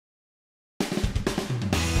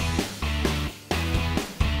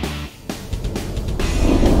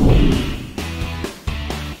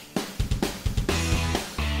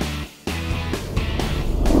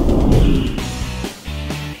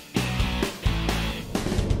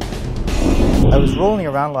I was rolling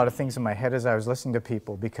around a lot of things in my head as I was listening to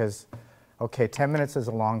people because, okay, 10 minutes is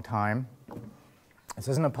a long time. This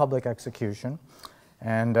isn't a public execution.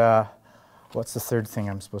 And what's the third thing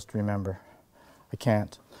I'm supposed to remember? I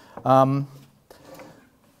can't.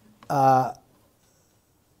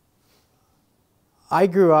 I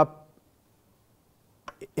grew up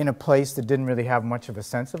in a place that didn't really have much of a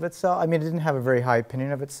sense of itself. I mean, it didn't have a very high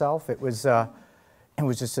opinion of itself. It was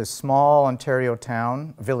just a small Ontario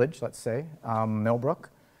town, village, let's say, Millbrook,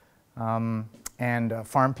 and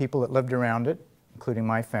farm people that lived around it, including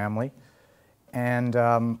my family. And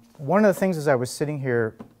one of the things as I was sitting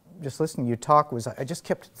here just listening to you talk was I just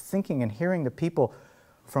kept thinking and hearing the people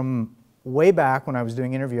from way back when I was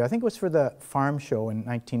doing interview. I think it was for the farm show in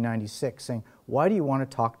 1996, saying, why do you want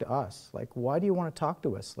to talk to us? Like, why do you want to talk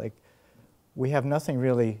to us? Like, we have nothing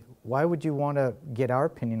really, why would you want to get our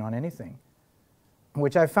opinion on anything?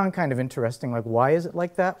 Which I found kind of interesting, like why is it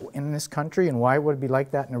like that in this country and why would it be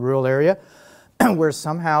like that in a rural area where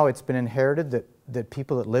somehow it's been inherited that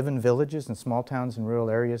people that live in villages and small towns and rural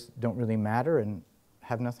areas don't really matter and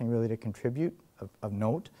have nothing really to contribute of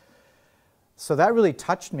note. So that really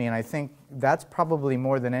touched me, and I think that's probably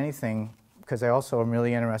more than anything, because I also am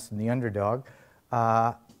really interested in the underdog,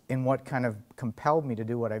 in what kind of compelled me to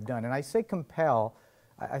do what I've done. And I say compel,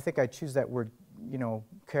 I think I choose that word, you know,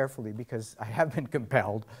 carefully, because I have been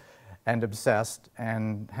compelled and obsessed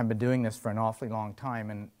and have been doing this for an awfully long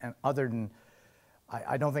time. And other than,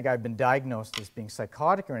 I don't think I've been diagnosed as being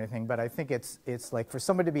psychotic or anything, but I think it's like for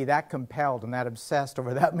somebody to be that compelled and that obsessed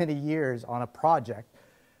over that many years on a project,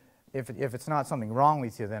 if it's not something wrong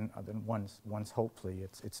with you, then one's hopefully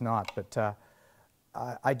it's not. But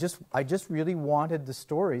I just really wanted the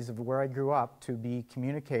stories of where I grew up to be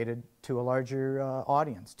communicated to a larger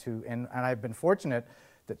audience. And I've been fortunate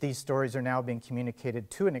that these stories are now being communicated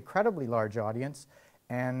to an incredibly large audience,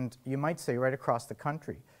 and you might say right across the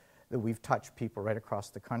country, that we've touched people right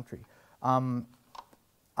across the country.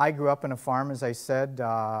 I grew up in a farm, as I said.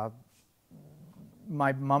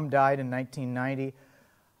 My mom died in 1990.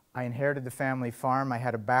 I inherited the family farm. I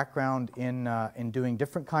had a background in doing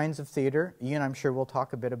different kinds of theater. Ian, I'm sure we'll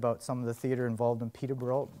talk a bit about some of the theater involved in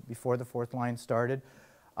Peterborough before the Fourth Line started.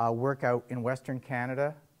 Work out in Western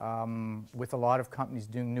Canada with a lot of companies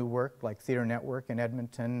doing new work, like Theatre Network in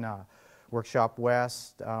Edmonton, Workshop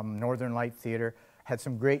West, Northern Light Theatre. Had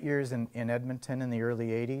some great years in Edmonton in the early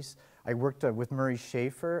 80s. I worked with Murray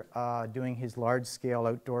Schafer doing his large-scale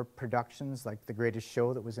outdoor productions, like The Greatest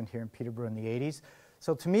Show that was in here in Peterborough in the 80s.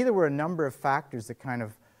 So to me, there were a number of factors that kind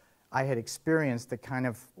of I had experienced that kind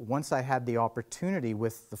of, once I had the opportunity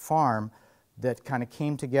with the farm, that kind of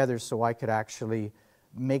came together so I could actually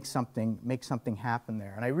make something happen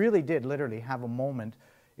there. And I really did literally have a moment.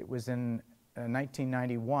 It was in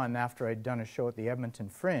 1991 after I'd done a show at the Edmonton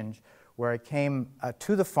Fringe where I came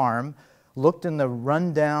to the farm, looked in the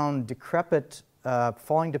rundown, decrepit,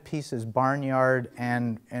 falling to pieces barnyard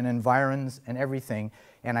and environs and everything,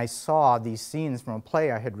 and I saw these scenes from a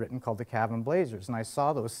play I had written called The Cavan Blazers, and I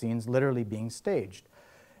saw those scenes literally being staged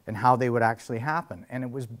and how they would actually happen. And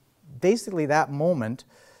it was basically that moment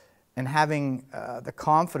and having the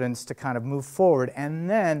confidence to kind of move forward, and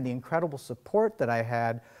then the incredible support that I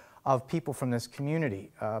had of people from this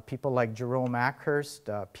community, people like Jerome Ackhurst,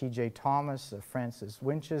 P.J. Thomas, Francis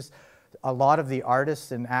Winches, a lot of the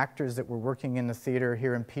artists and actors that were working in the theater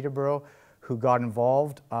here in Peterborough who got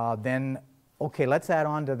involved. Then, okay, let's add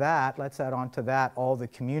on to that all the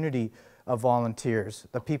community of volunteers,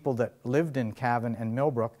 the people that lived in Cavan and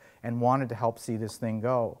Millbrook and wanted to help see this thing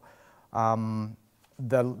go.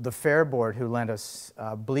 The Fair Board who lent us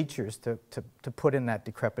bleachers to put in that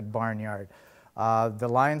decrepit barnyard. The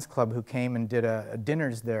Lions Club who came and did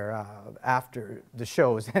dinners there after the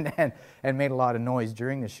shows and made a lot of noise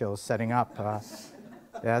during the shows setting up. Yeah,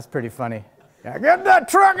 that's pretty funny. Yeah, get that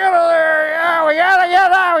truck out of there! Yeah, we gotta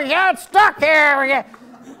get out! We got stuck here!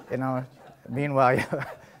 You know, meanwhile,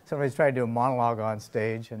 somebody's trying to do a monologue on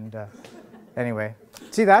stage, and anyway.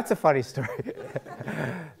 See, that's a funny story.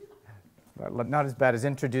 Not as bad as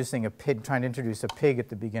introducing a pig, trying to introduce a pig at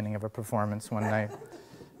the beginning of a performance one night.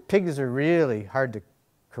 Pigs are really hard to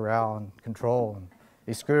corral and control, and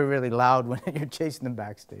they screw really loud when you're chasing them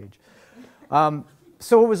backstage.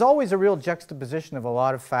 So it was always a real juxtaposition of a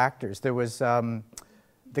lot of factors. There was the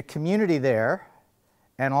community there,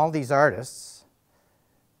 and all these artists,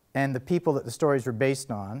 and the people that the stories were based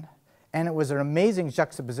on, and it was an amazing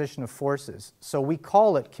juxtaposition of forces. So we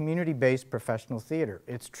call it community-based professional theater.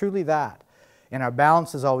 It's truly that, and our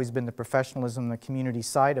balance has always been the professionalism, the community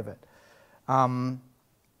side of it.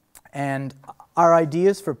 And our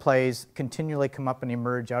ideas for plays continually come up and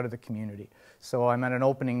emerge out of the community. So I'm at an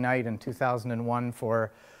opening night in 2001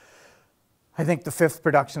 for, I think, the 5th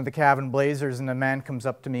production of the Cabin Blazers, and a man comes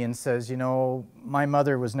up to me and says, you know, my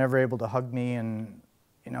mother was never able to hug me, and,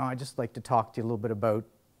 you know, I'd just like to talk to you a little bit about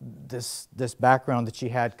this background that she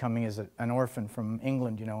had coming as an orphan from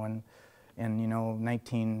England, you know, in you know,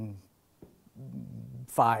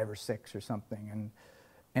 1905 or 6 or something,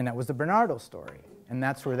 and that was the Bernardo story, and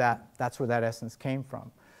that's where that essence came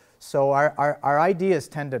from. So our ideas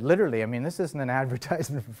tend to literally, I mean, this isn't an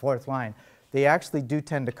advertisement for Fourth Line. They actually do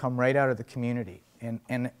tend to come right out of the community,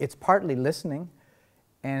 and it's partly listening,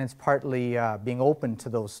 and it's partly being open to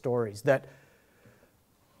those stories.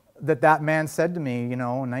 That man said to me, you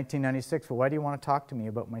know, in 1996, well, why do you want to talk to me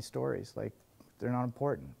about my stories? Like, they're not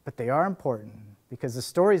important. But they are important, because the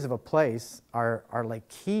stories of a place are like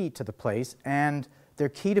key to the place, and they're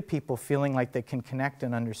key to people feeling like they can connect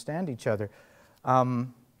and understand each other.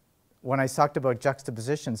 When I talked about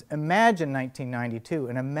juxtapositions, imagine 1992,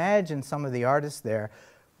 and imagine some of the artists there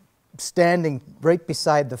standing right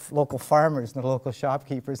beside the local farmers and the local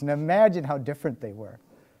shopkeepers, and imagine how different they were.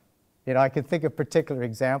 You know, I can think of particular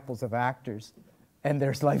examples of actors and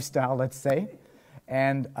their lifestyle, let's say,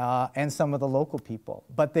 and some of the local people.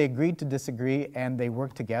 But they agreed to disagree, and they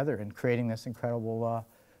worked together in creating this incredible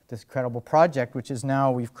project, which is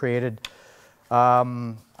now we've created,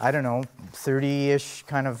 I don't know, 30-ish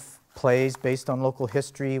kind of plays based on local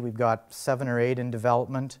history. We've got 7 or 8 in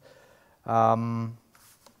development.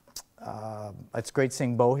 It's great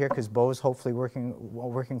seeing Bo here, because Bo is hopefully working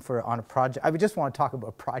on a project. I just want to talk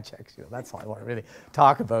about projects. You know, that's all I want to really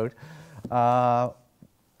talk about.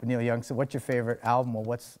 Neil Young said, "What's your favorite album?" Well,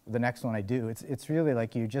 what's the next one I do? It's really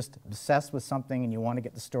like you're just obsessed with something, and you want to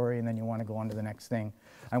get the story, and then you want to go on to the next thing.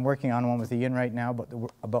 I'm working on one with Ian right now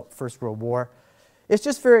about First World War. It's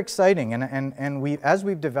just very exciting, and as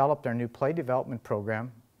we've developed our new play development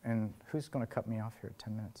program, and who's going to cut me off here at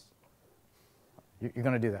 10 minutes? You're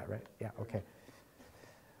going to do that, right? Yeah, okay.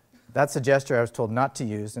 That's a gesture I was told not to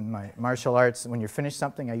use in my martial arts. When you're finished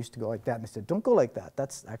something, I used to go like that, and they said, don't go like that.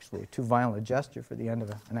 That's actually too violent a gesture for the end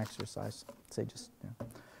of an exercise. Say just, yeah.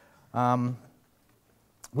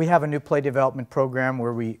 We have a new play development program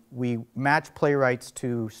where we match playwrights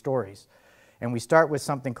to stories. And we start with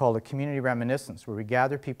something called a community reminiscence, where we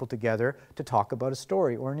gather people together to talk about a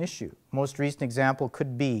story or an issue. Most recent example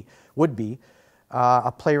would be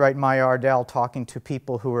a playwright, Maya Ardell, talking to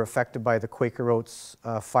people who were affected by the Quaker Oats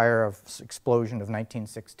explosion of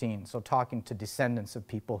 1916. So talking to descendants of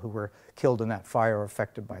people who were killed in that fire or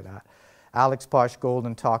affected by that. Alex Posh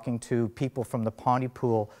Golden talking to people from the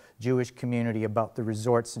Pontypool Jewish community about the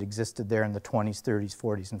resorts that existed there in the 20s, 30s,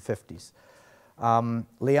 40s, and 50s.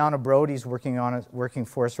 Liana Brody's working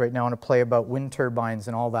for us right now on a play about wind turbines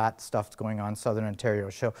and all that stuff's going on in Southern Ontario.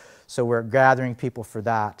 So we're gathering people for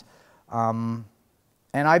that.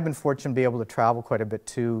 And I've been fortunate to be able to travel quite a bit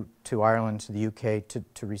to Ireland, to the UK,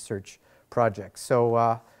 to research projects.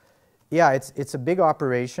 So yeah, it's a big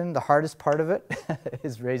operation. The hardest part of it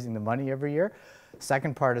is raising the money every year.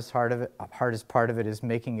 Second hardest part of it is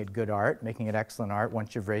making it good art, making it excellent art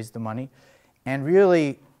once you've raised the money. And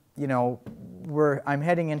really, you know, I'm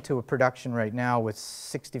heading into a production right now with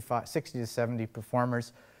 60 to 70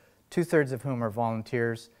 performers, 2/3 of whom are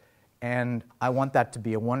volunteers. And I want that to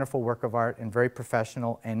be a wonderful work of art and very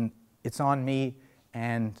professional, and it's on me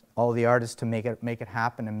and all the artists to make it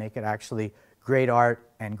happen and make it actually great art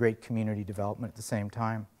and great community development at the same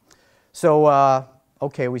time. So,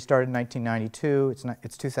 okay, we started in 1992,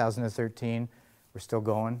 it's 2013, we're still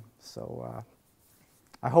going, so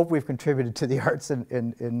I hope we've contributed to the arts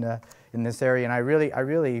in this area, and I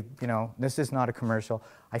really, you know, this is not a commercial.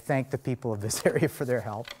 I thank the people of this area for their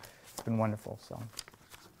help. It's been wonderful, so.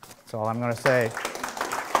 That's all I'm going to say.